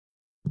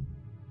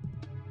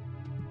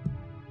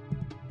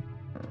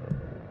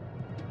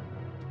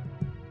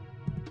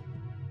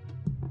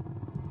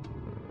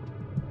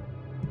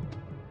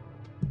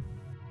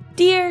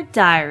Dear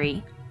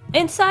Diary,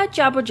 inside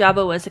Jabba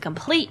Jabba was a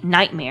complete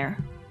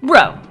nightmare.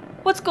 Bro,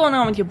 what's going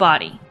on with your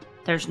body?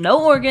 There's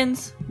no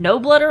organs, no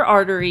blood or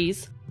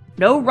arteries,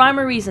 no rhyme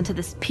or reason to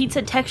this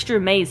pizza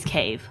texture maze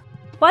cave.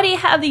 Why do you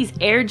have these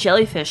air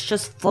jellyfish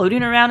just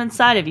floating around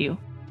inside of you?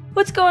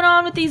 What's going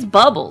on with these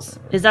bubbles?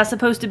 Is that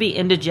supposed to be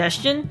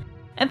indigestion?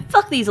 And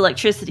fuck these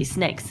electricity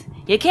snakes.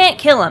 You can't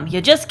kill them,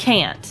 you just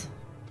can't.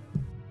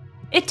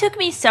 It took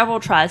me several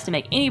tries to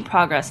make any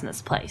progress in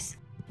this place.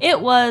 It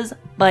was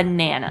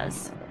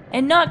bananas.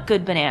 And not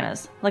good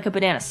bananas, like a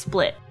banana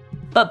split.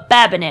 But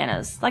bad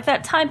bananas, like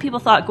that time people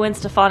thought Gwen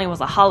Stefani was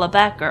a holla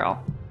back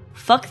girl.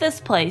 Fuck this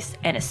place,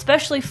 and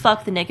especially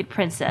fuck the naked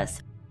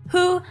princess,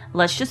 who,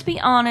 let's just be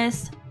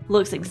honest,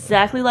 looks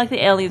exactly like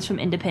the aliens from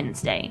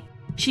Independence Day.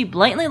 She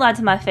blatantly lied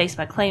to my face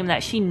by claiming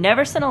that she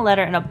never sent a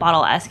letter in a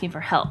bottle asking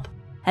for help,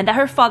 and that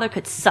her father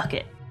could suck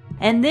it.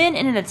 And then,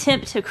 in an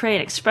attempt to create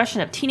an expression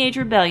of teenage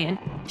rebellion,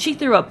 she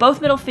threw up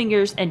both middle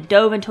fingers and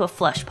dove into a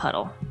flesh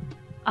puddle.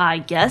 I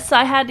guess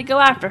I had to go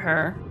after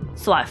her,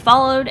 so I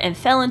followed and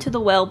fell into the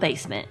well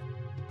basement.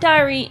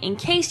 Diary, in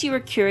case you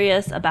were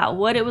curious about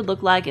what it would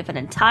look like if an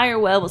entire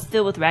well was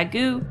filled with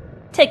ragu,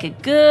 take a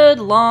good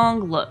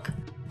long look,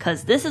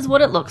 cause this is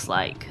what it looks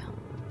like.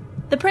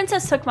 The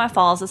princess took my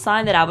fall as a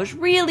sign that I was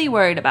really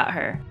worried about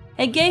her,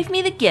 and gave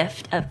me the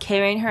gift of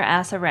carrying her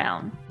ass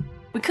around.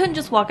 We couldn't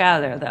just walk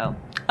out of there though.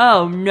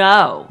 Oh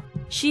no!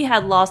 She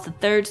had lost the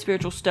third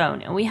spiritual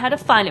stone, and we had to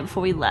find it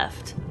before we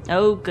left.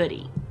 Oh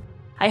goody.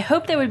 I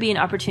hoped there would be an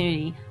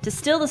opportunity to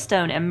steal the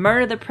stone and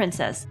murder the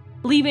princess,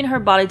 leaving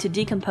her body to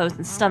decompose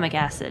in stomach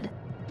acid.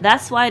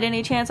 That's why at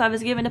any chance I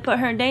was given to put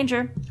her in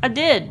danger, I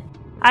did.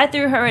 I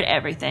threw her at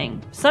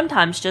everything,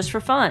 sometimes just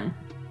for fun.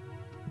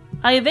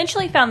 I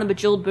eventually found the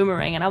bejeweled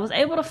boomerang and I was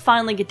able to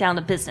finally get down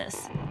to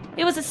business.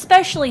 It was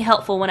especially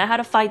helpful when I had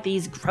to fight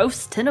these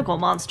gross tentacle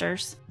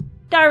monsters.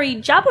 Diary,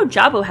 Jabbo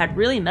Jabbo had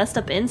really messed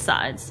up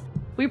insides.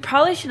 We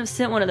probably should have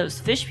sent one of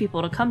those fish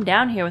people to come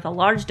down here with a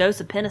large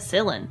dose of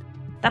penicillin.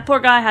 That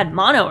poor guy had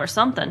mono or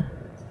something.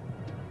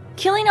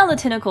 Killing all the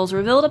tentacles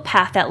revealed a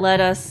path that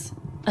led us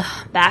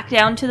back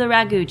down to the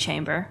ragu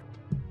chamber.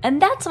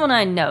 And that's when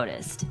I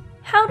noticed.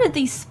 How did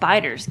these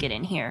spiders get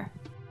in here?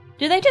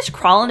 Did they just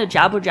crawl into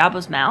Jabbo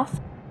Jabbo's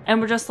mouth?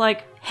 And were just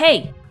like,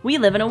 hey, we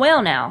live in a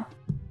whale now.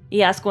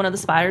 He asked one of the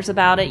spiders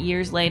about it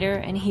years later,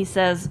 and he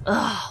says,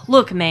 ugh,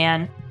 look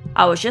man,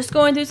 I was just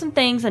going through some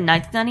things in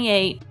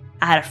 1998.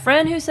 I had a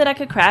friend who said I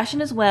could crash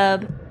in his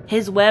web.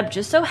 His web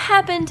just so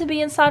happened to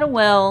be inside a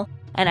well.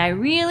 And I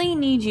really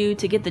need you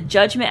to get the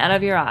judgment out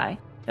of your eye.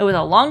 It was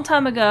a long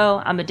time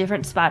ago, I'm a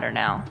different spider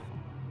now.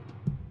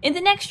 In the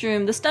next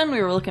room, the stone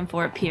we were looking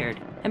for appeared,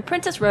 and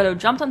Princess Roto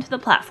jumped onto the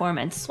platform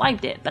and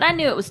swiped it, but I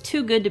knew it was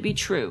too good to be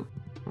true.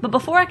 But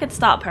before I could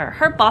stop her,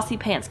 her bossy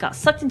pants got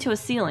sucked into a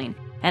ceiling,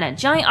 and a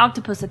giant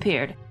octopus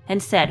appeared,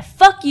 and said,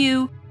 fuck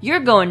you, you're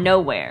going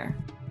nowhere.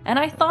 And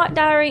I thought,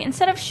 Diary,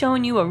 instead of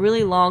showing you a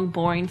really long,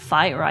 boring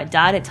fight where I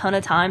died a ton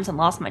of times and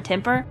lost my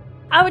temper,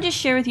 I would just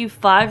share with you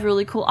 5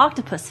 really cool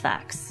octopus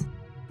facts.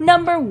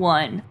 Number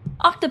 1.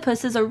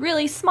 Octopuses are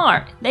really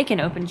smart. They can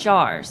open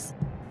jars.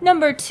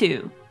 Number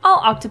 2. All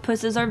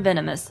octopuses are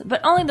venomous,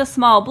 but only the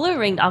small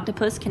blue-ringed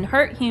octopus can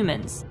hurt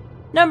humans.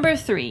 Number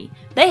 3.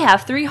 They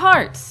have 3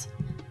 hearts.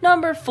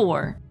 Number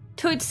 4.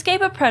 To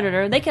escape a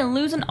predator, they can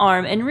lose an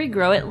arm and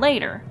regrow it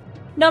later.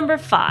 Number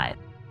 5.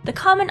 The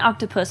common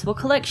octopus will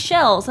collect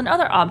shells and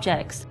other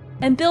objects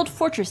and build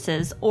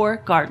fortresses or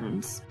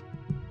gardens.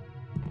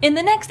 In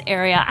the next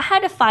area, I had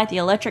to fight the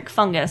electric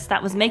fungus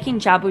that was making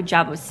Jabbo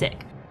Jabbo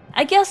sick.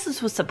 I guess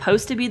this was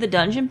supposed to be the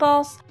dungeon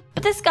boss,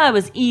 but this guy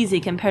was easy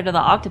compared to the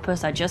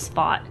octopus I just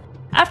fought.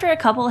 After a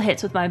couple of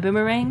hits with my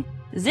boomerang,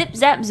 zip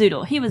zap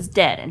zoodle, he was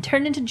dead and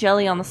turned into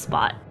jelly on the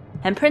spot,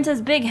 and Princess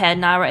Big Head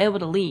and I were able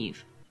to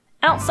leave.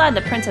 Outside,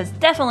 the princess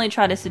definitely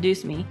tried to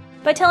seduce me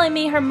by telling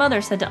me her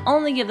mother said to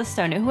only give the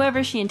stone to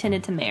whoever she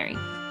intended to marry.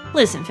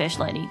 Listen, fish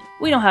lady,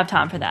 we don't have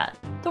time for that.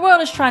 The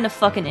world is trying to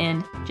fucking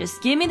end.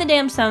 Just give me the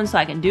damn stone so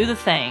I can do the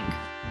thing.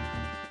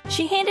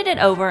 She handed it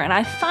over and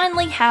I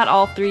finally had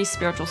all 3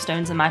 spiritual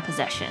stones in my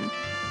possession.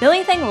 The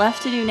only thing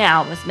left to do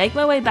now was make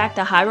my way back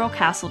to Hyrule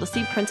Castle to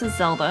see Princess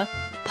Zelda,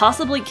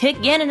 possibly kick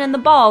Ganon in the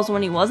balls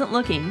when he wasn't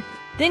looking,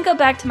 then go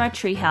back to my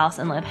treehouse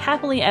and live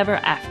happily ever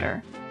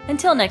after.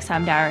 Until next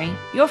time, Diary,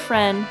 your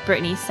friend,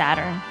 Brittany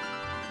Saturn.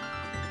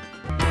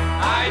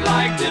 I'd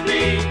like to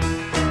be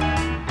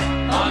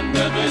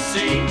under the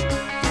sea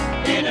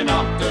in an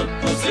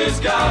octopus's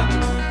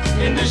garden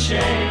in the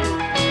shade.